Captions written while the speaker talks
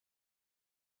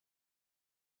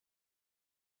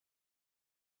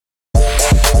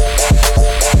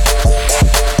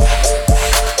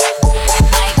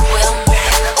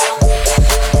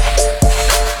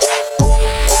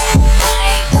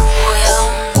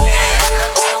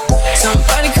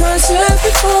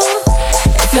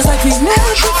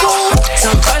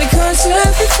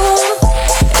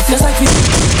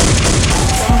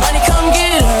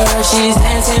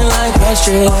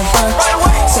stripper.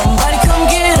 Somebody come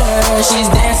get her, she's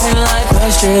dancing like a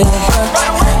stripper.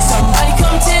 Somebody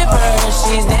come tip her,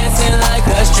 she's dancing like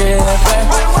a stripper.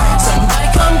 Somebody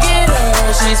come get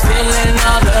her, she's feeling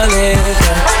all the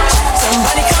liquor.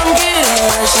 Somebody come get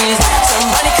her,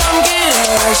 somebody come get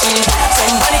her,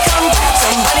 somebody come,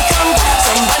 somebody come, somebody come,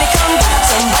 somebody come,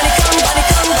 somebody come,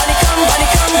 somebody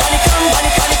come, somebody come, somebody come, somebody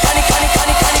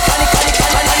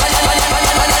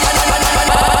come,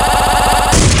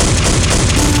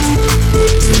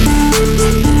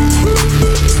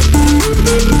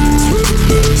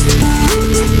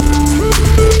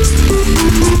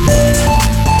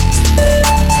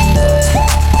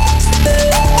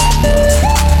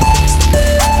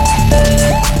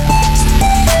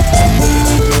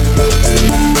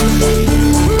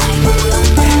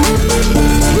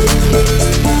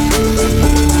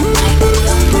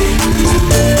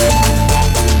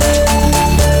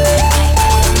 come, somebody come,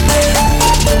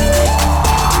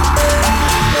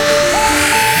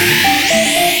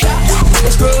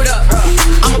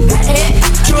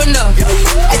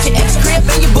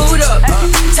 somebody come,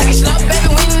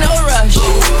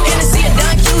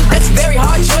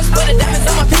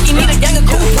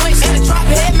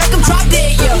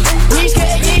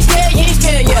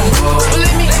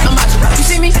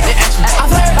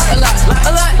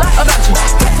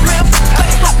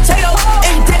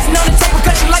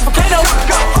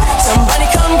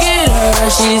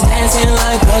 she's dancing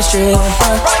like a stripper.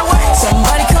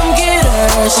 Somebody come get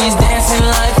her, she's dancing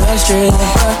like a stripper.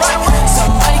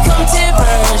 Somebody come tip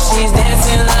her, she's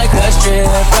dancing like a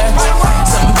stripper.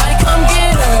 Somebody come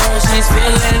get her, she's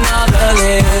feeling all the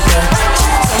liquor.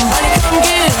 Somebody come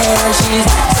get her,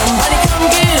 somebody come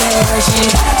get her,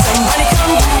 somebody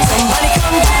come, somebody come, somebody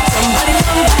come, somebody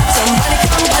come, somebody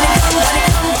come, somebody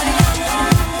come.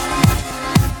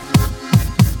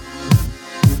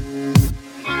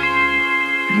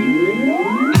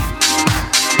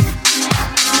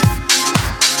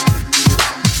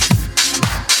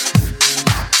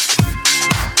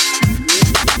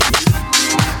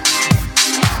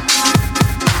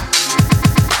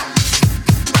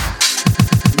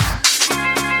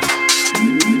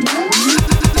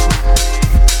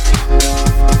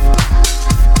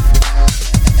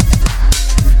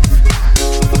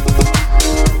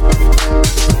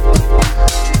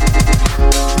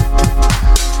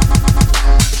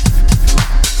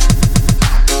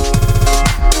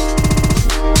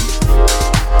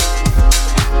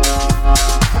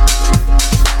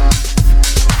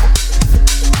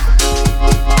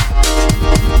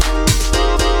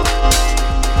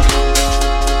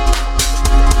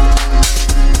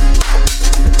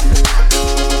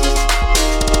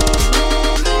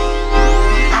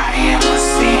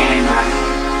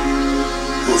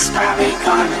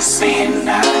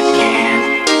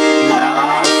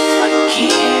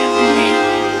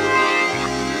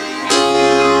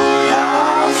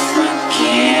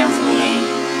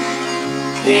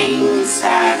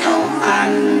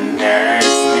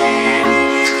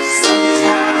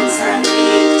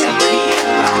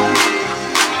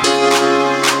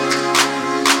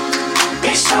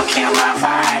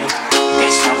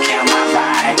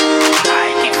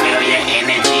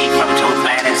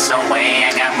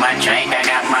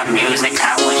 Music,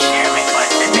 I will share it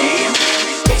with the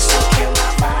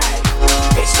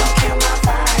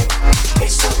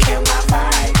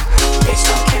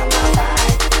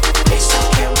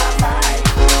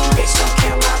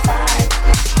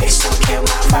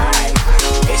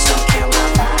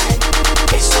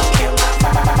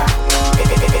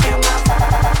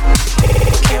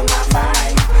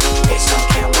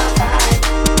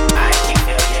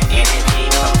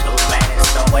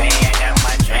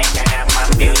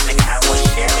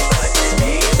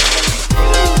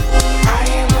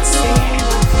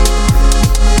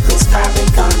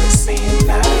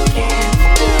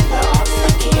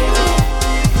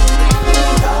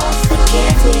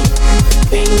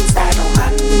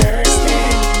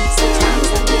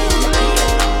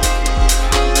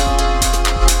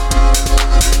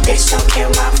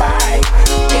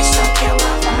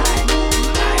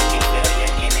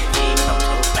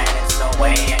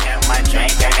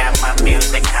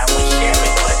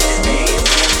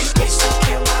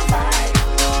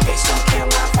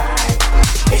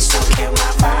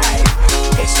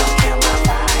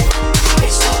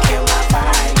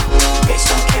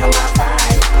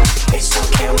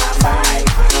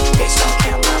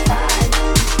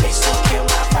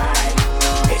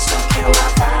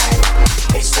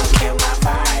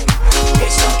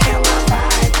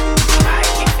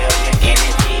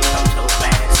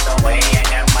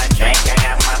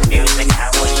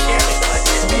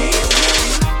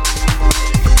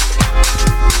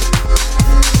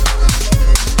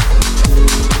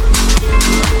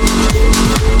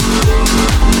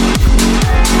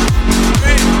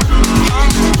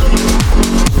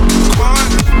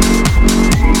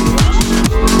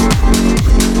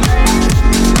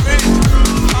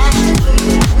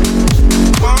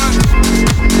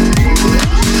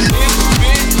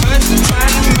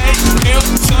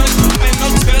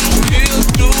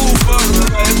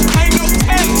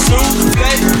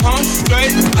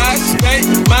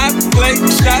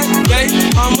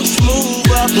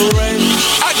separate.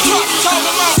 I drop top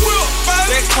of my whip,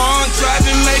 baby. That car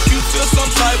driving make you feel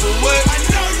some type of way.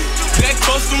 That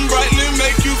custom brightly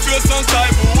make you feel some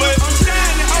type of way.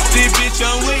 This bitch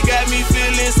on we got me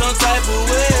feeling some type of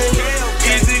way.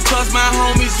 Is it cause my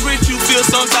homies rich you feel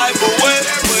some type of way?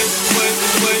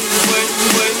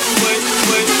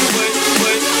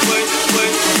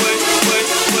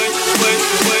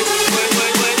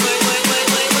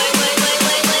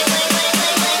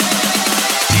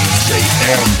 DJ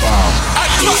M-Bomb. I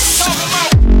just talk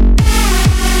about.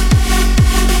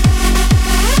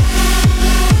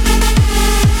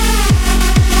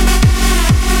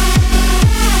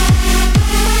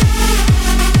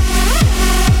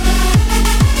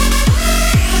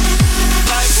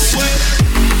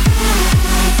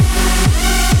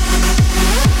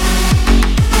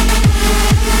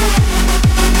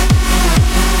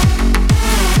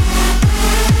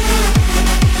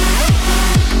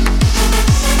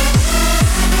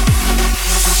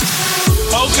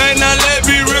 Now let's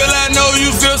be real, I know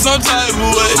you feel some type of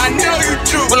way. I know you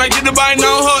do. When I get the bite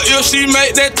on her ear, she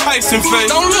make that Tyson face.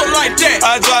 Don't look like that.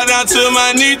 I drop down to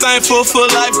my knee, thankful for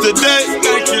life today.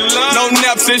 Thank you, love. No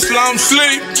naps and slum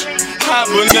sleep.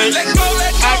 Hibernate.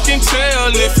 I can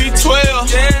tell if he 12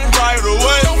 right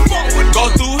away. Go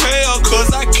through hell,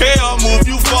 cause I care. Move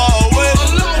you far away.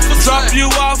 Drop you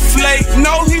off late.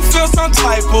 No, he feel some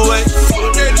type of way.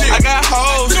 I got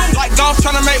hoes like golf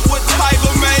tryna make what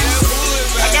Tiger made.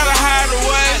 I gotta hide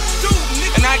away,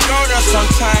 and I go there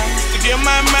sometimes to give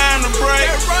my mind a break.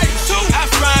 I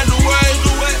find a way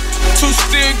to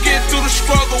still get through the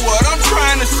struggle. What I'm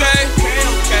trying to say,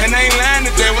 and I ain't lying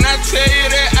today when I tell you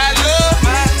that I love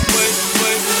my way.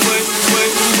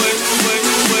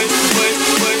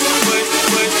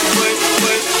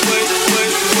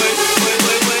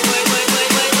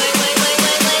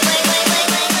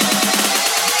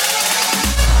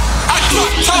 I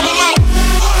talk about.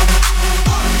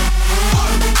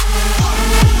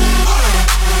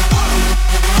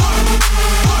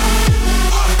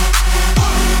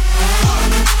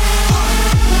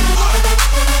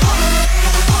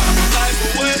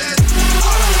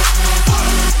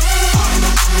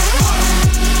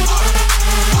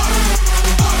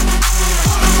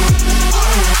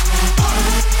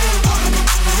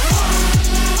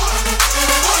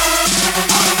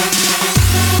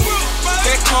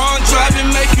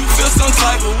 Some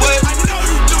type of way.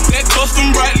 That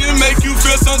custom brightly make you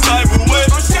feel some type of way.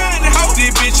 This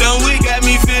bitch on we got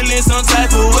me feeling some type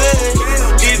of way.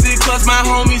 Is it cause my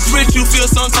homies rich you feel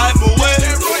some type of way?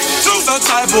 Some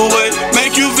type of way,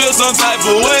 make you feel some type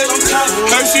of way.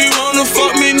 Her she wanna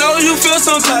fuck me, know you feel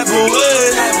some type of way.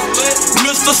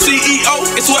 Mr. CEO,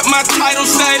 it's what my title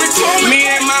say. Me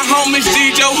and my homies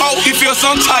DJ Ho, he feel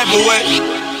some type of way.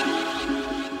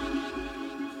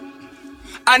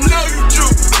 I know you do.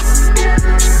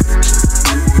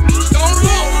 Don't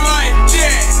look like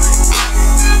that.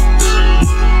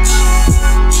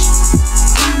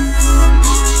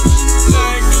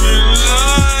 Thank you,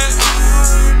 Lord.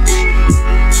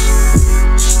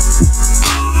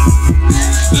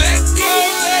 Let go,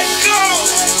 let go.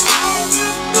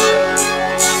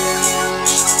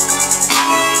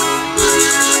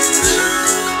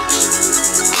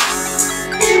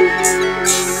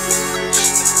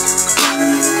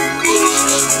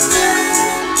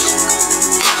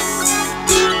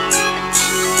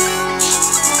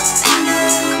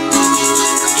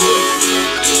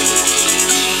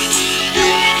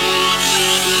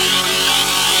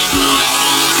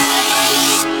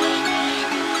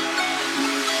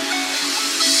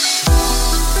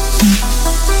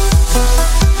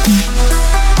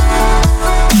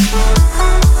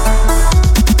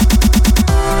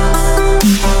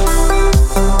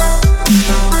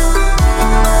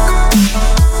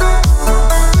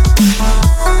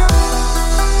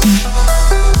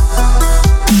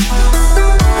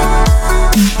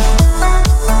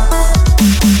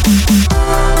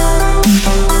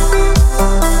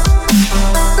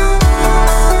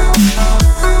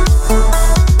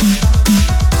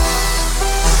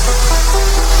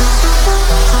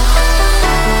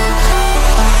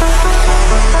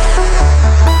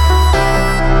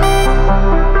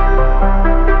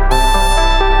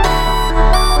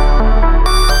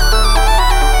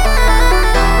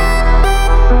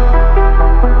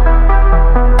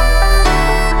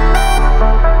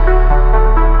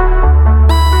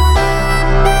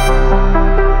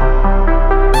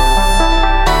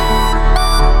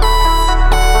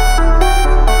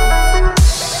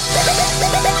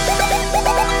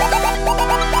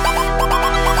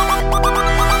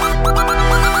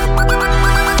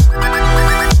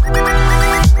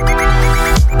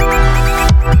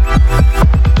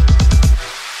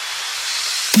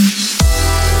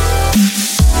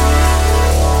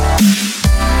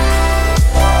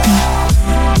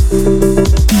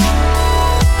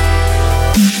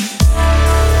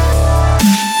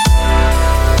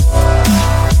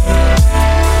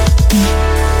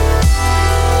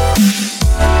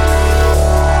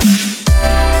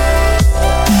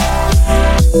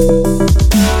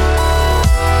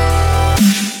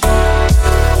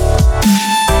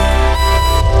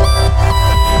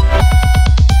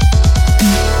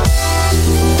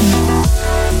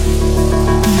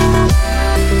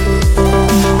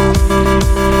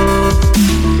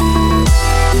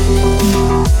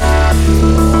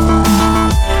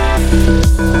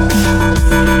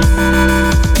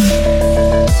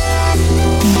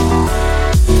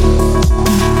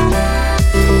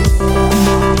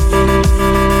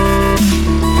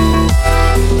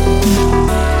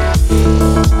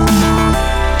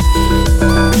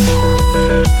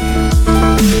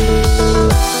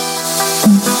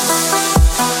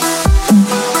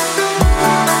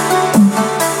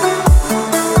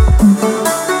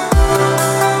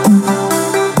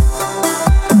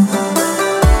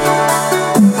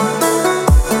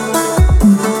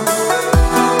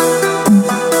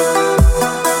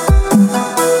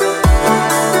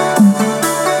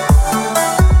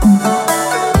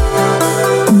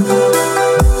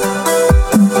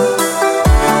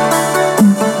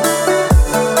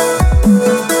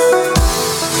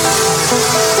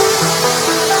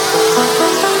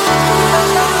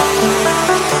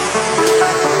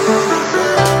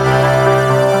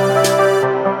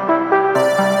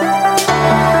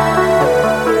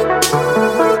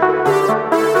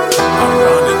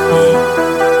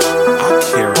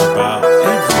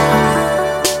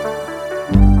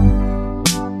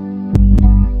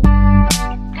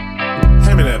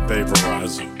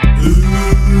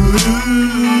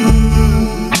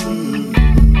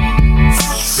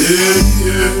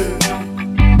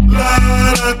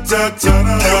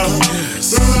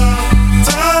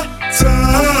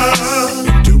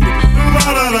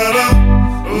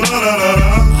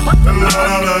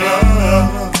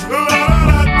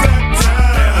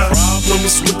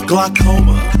 Problems with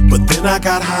glaucoma, but then I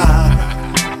got high.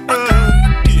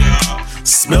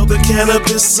 Smelled the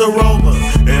cannabis aroma,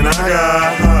 and I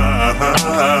got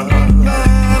high.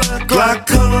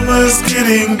 Glaucoma's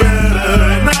getting better,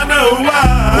 and I know why.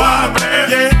 Why, man?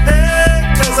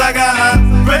 Yeah, cause I got high,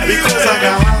 baby. Because I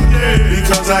got high, yeah.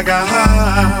 Because I got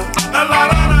high.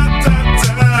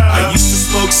 I used to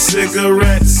smoke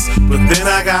cigarettes, but then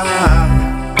I got high.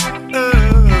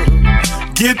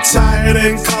 Get tired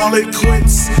and call it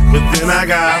quits, but then I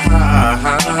got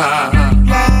high.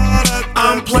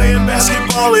 I'm playing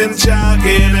basketball and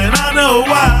jogging, and I know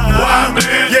why. Why,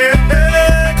 man?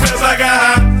 Yeah, cause I got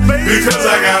high. Because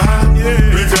I got high.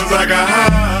 Yeah, because I got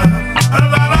high.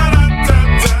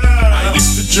 I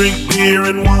used to drink beer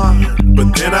and wine,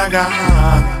 but then I got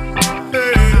high.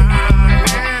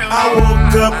 I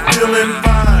woke up feeling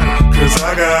fine, cause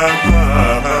I got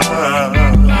high.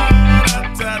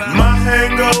 My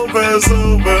hangover's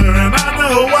over, and I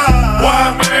know why.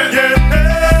 Why, man?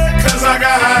 Yeah, cause I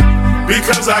got high.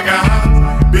 Because I got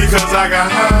high. Because I got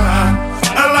high.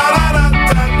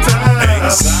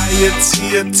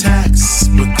 Anxiety attacks,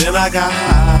 but then I got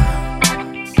high.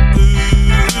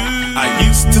 I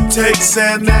used to take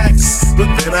Xanax, but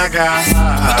then I got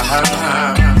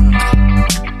high.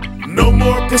 No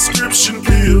more prescription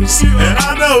pills, and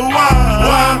I know why.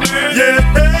 Why, man?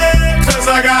 Yeah, cause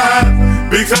I got high.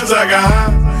 Because I got high.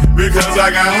 Because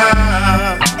I got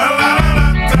high.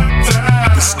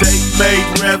 The state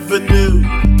made revenue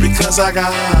because I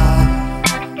got high.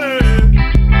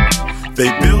 They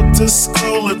built a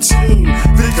school or two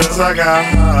because I got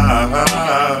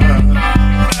high.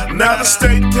 Now the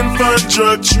state can fund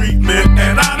drug treatment,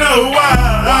 and I know why.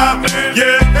 Why, man?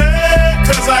 Yeah,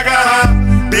 cause I got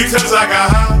high. Because I got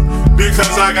high.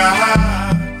 Because I got high.